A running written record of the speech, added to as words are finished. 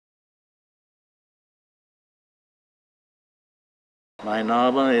Mein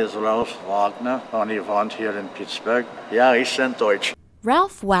Name ist Ralph Wagner und ich wohne hier in Pittsburgh. Ja, ich bin Deutsch.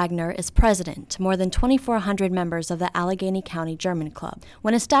 Ralph Wagner is president to more than 2,400 members of the Allegheny County German Club.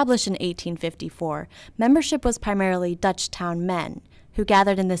 When established in 1854, membership was primarily Dutchtown men, who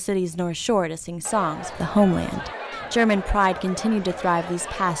gathered in the city's North Shore to sing songs of the homeland. German pride continued to thrive these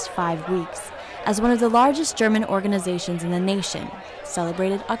past 5 weeks, as one of the largest German organizations in the nation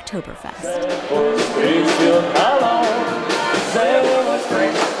celebrated Oktoberfest.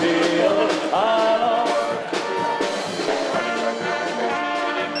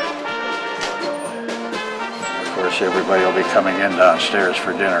 Of course, everybody will be coming in downstairs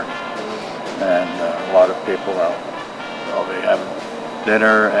for dinner, and a lot of people will be having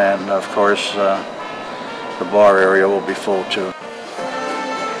dinner, and of course the bar area will be full too.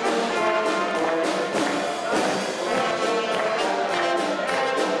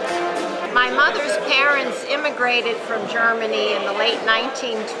 My mother's parents immigrated from Germany in the late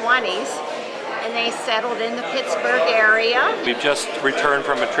 1920s, and they settled in the Pittsburgh area. We've just returned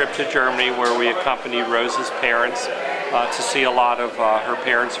from a trip to Germany where we accompanied Rose's parents to see a lot of her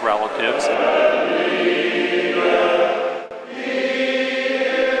parents' relatives.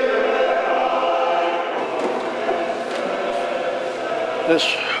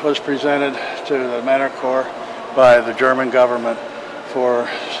 This was presented to the Manor Corps by the German government for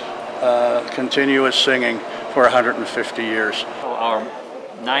continuous singing for 150 years. Our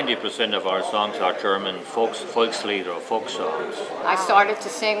 90% of our songs are German Volkslied or folk songs. I started to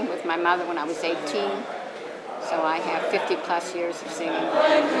sing with my mother when I was 18, so I have 50 plus years of singing.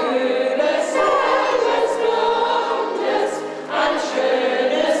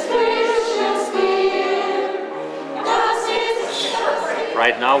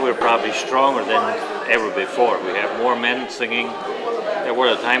 Right now we're probably stronger than ever before. We have more men singing. There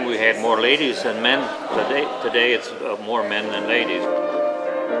was a time we had more ladies than men. Today it's more men than ladies.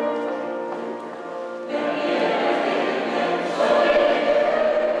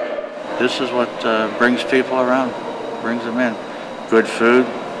 This is what brings people around, brings them in. Good food,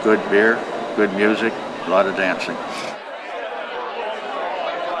 good beer, good music, a lot of dancing.